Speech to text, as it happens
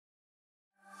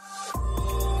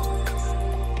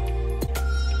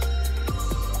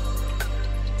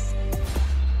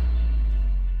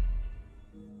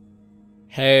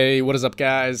Hey, what is up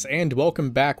guys, and welcome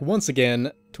back once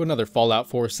again to another Fallout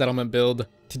 4 settlement build.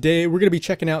 Today we're going to be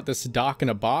checking out this dock in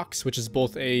a box, which is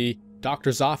both a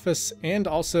doctor's office and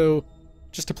also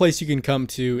just a place you can come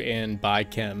to and buy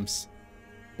chems.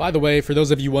 By the way, for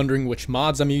those of you wondering which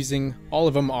mods I'm using, all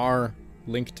of them are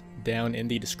linked down in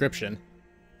the description.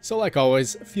 So like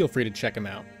always, feel free to check them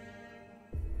out.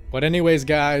 But anyways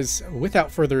guys, without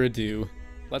further ado,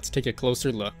 let's take a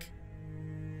closer look.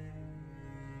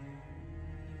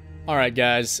 Alright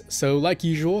guys, so like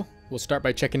usual, we'll start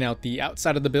by checking out the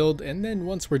outside of the build, and then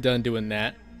once we're done doing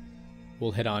that,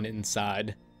 we'll head on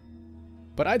inside.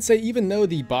 But I'd say even though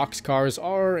the boxcars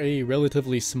are a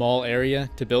relatively small area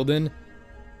to build in,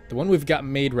 the one we've got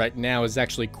made right now is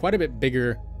actually quite a bit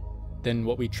bigger than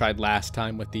what we tried last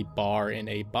time with the bar in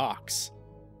a box.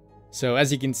 So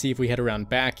as you can see, if we head around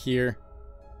back here,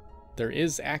 there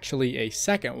is actually a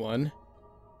second one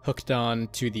hooked on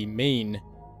to the main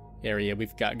area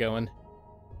we've got going.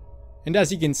 And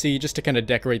as you can see, just to kind of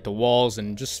decorate the walls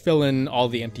and just fill in all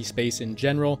the empty space in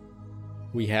general,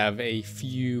 we have a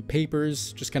few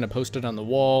papers just kind of posted on the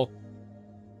wall,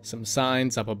 some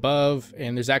signs up above,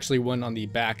 and there's actually one on the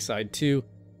back side too,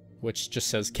 which just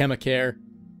says Homemaker,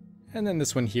 and then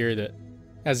this one here that,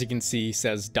 as you can see,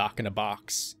 says Dock in a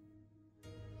Box.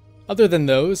 Other than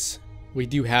those, we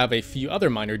do have a few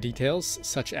other minor details,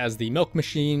 such as the milk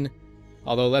machine.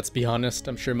 Although, let's be honest,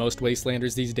 I'm sure most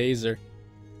Wastelanders these days are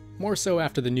more so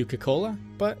after the Nuka-Cola,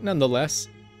 but nonetheless,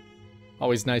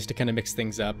 always nice to kind of mix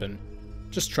things up and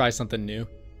just try something new.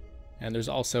 And there's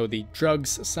also the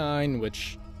drugs sign,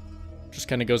 which just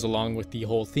kind of goes along with the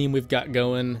whole theme we've got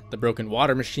going, the broken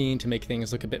water machine to make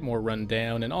things look a bit more run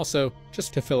down, and also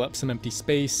just to fill up some empty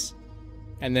space.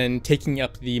 And then taking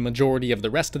up the majority of the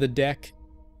rest of the deck,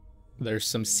 there's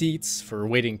some seats for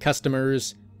waiting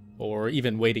customers, or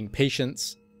even waiting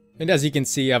patients. And as you can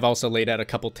see, I've also laid out a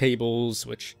couple tables,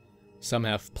 which some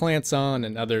have plants on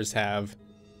and others have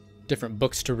different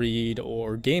books to read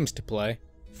or games to play,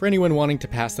 for anyone wanting to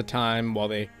pass the time while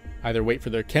they either wait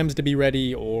for their chems to be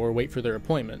ready or wait for their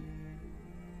appointment.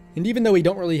 And even though we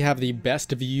don't really have the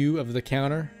best view of the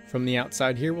counter from the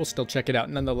outside here, we'll still check it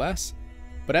out nonetheless.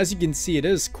 But as you can see, it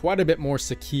is quite a bit more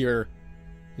secure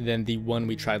than the one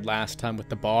we tried last time with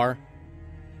the bar.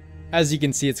 As you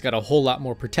can see, it's got a whole lot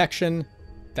more protection.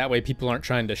 That way people aren't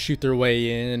trying to shoot their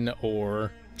way in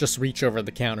or just reach over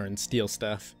the counter and steal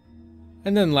stuff.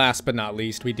 And then last but not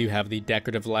least, we do have the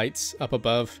decorative lights up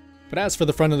above. But as for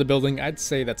the front of the building, I'd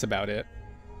say that's about it.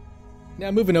 Now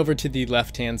moving over to the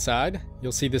left-hand side,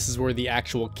 you'll see this is where the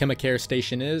actual Homemaker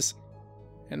station is.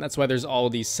 And that's why there's all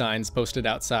these signs posted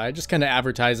outside, just kind of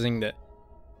advertising that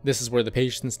this is where the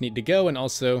patients need to go, and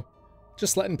also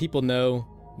just letting people know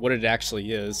what it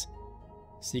actually is.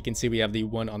 So you can see we have the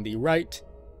one on the right,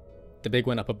 the big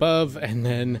one up above, and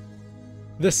then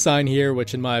this sign here,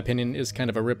 which in my opinion is kind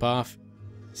of a ripoff,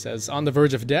 says, "On the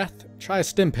verge of death? Try a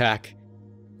stim pack.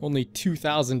 Only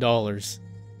 $2,000.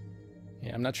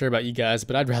 Yeah, I'm not sure about you guys,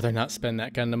 but I'd rather not spend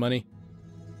that kind of money.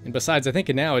 And besides, I think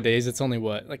nowadays it's only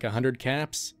what, like 100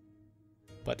 caps?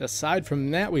 But aside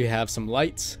from that, we have some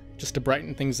lights just to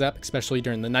brighten things up, especially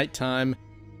during the nighttime,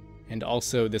 and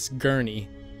also this gurney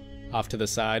off to the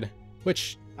side,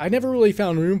 which I never really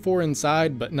found room for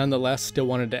inside, but nonetheless still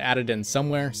wanted to add it in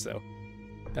somewhere, so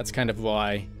that's kind of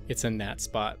why it's in that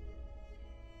spot.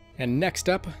 And next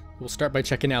up, we'll start by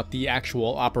checking out the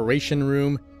actual operation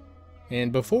room.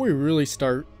 And before we really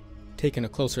start taking a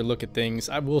closer look at things,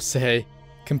 I will say,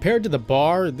 compared to the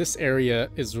bar, this area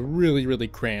is really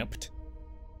cramped.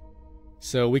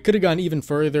 So we could have gone even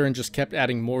further and just kept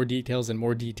adding more details and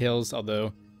more details,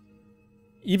 although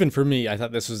even for me, I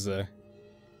thought this was a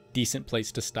decent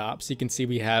place to stop. So you can see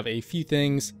we have a few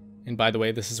things, and by the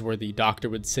way, this is where the doctor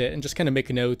would sit and just kind of make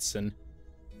notes and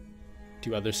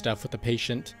do other stuff with the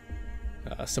patient.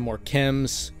 Some more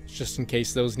chems, just in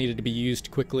case those needed to be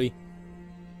used quickly,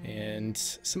 and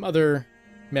some other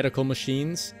medical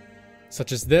machines,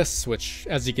 such as this, which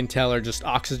as you can tell are just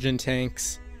oxygen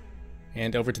tanks.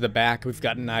 And over to the back, we've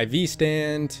got an IV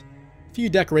stand, a few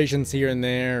decorations here and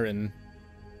there, and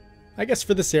I guess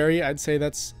for this area, I'd say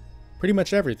that's pretty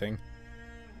much everything.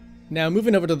 Now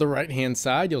moving over to the right hand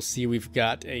side, you'll see we've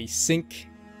got a sink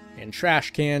and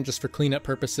trash can just for cleanup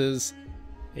purposes,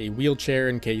 a wheelchair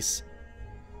in case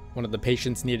one of the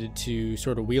patients needed to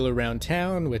sort of wheel around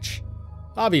town, which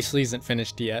obviously isn't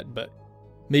finished yet, but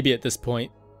maybe at this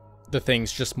point the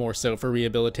thing's just more so for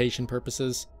rehabilitation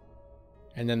purposes.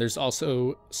 And then there's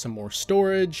also some more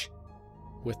storage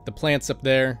with the plants up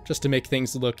there just to make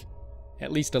things look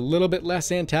at least a little bit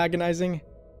less antagonizing.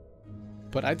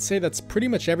 But I'd say that's pretty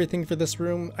much everything for this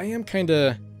room. I am kind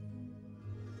of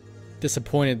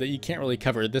disappointed that you can't really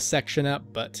cover this section up,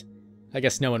 but I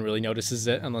guess no one really notices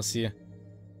it unless you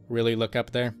really look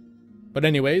up there. But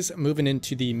anyways, moving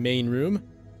into the main room,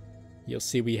 you'll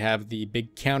see we have the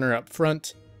big counter up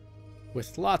front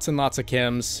with lots and lots of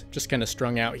chems just kind of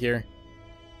strung out here.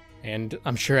 And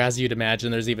I'm sure, as you'd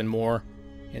imagine, there's even more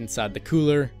inside the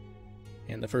cooler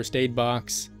and the first aid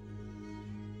box.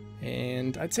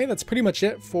 And I'd say that's pretty much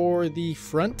it for the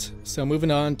front. So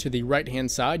moving on to the right hand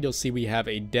side, you'll see we have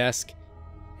a desk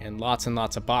and lots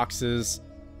of boxes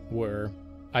where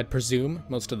I'd presume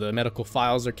most of the medical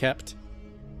files are kept.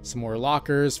 Some more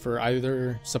lockers for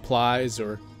either supplies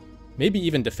or maybe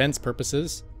even defense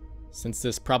purposes, since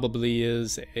this probably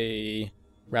is a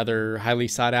rather highly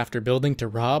sought after building to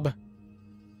rob,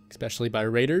 especially by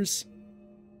raiders.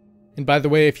 And by the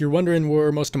way, if you're wondering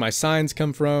where most of my signs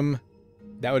come from,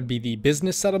 that would be the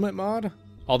business settlement mod,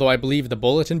 although I believe the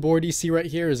bulletin board you see right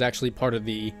here is actually part of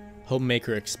the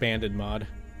Homemaker expanded mod.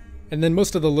 And then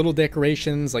most of the little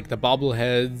decorations like the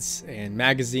bobbleheads and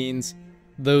magazines,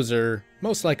 those are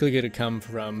most likely going to come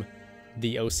from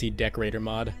the OCDecorator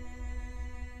mod.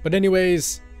 But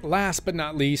anyways, last but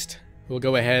not least, we'll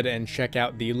go ahead and check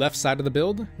out the left side of the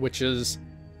build, which is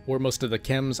where most of the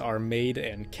chems are made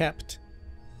and kept.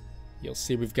 You'll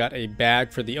see we've got a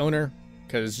bag for the owner,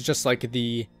 because just like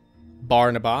the bar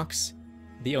in a box,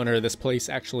 the owner of this place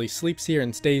actually sleeps here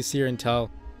and stays here until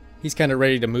he's kind of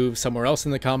ready to move somewhere else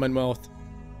in the Commonwealth,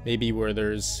 maybe where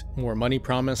there's more money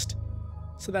promised.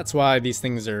 So that's why these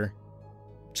things are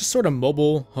just sort of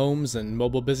mobile homes and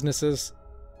mobile businesses,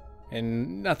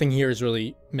 and nothing here is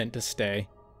really meant to stay.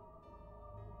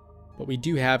 But we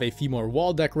do have a few more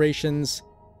wall decorations.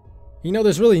 You know,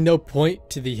 there's really no point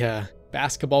to the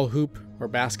basketball hoop or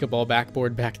basketball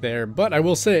backboard back there, but I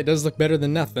will say it does look better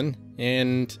than nothing,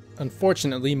 and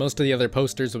unfortunately most of the other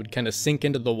posters would kind of sink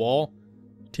into the wall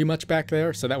too much back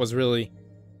there, so that was really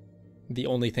the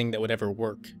only thing that would ever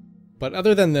work. But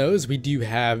other than those, we do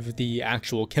have the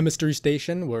actual chemistry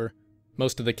station where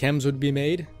most of the chems would be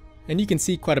made, and you can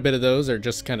see quite a bit of those are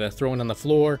just kind of thrown on the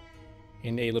floor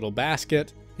in a little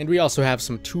basket. And we also have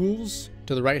some tools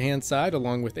to the right hand side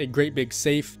along with a great big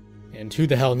safe, and who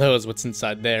the hell knows what's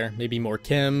inside there. Maybe more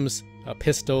chems, a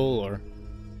pistol, or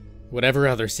whatever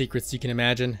other secrets you can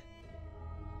imagine.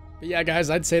 But yeah guys,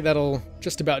 I'd say that'll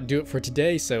just about do it for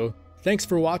today, so thanks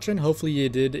for watching. Hopefully you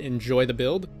did enjoy the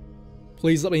build.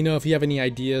 Please let me know if you have any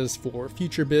ideas for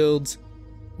future builds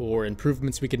or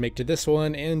improvements we could make to this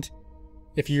one, and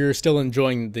if you're still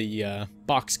enjoying the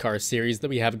boxcar series that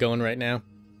we have going right now.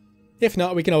 If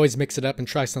not, we can always mix it up and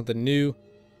try something new.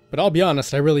 But I'll be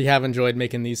honest, I really have enjoyed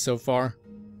making these so far,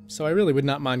 so I really would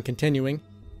not mind continuing.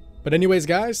 But anyways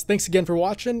guys, thanks again for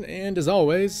watching, and as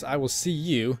always, I will see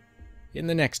you in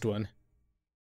the next one.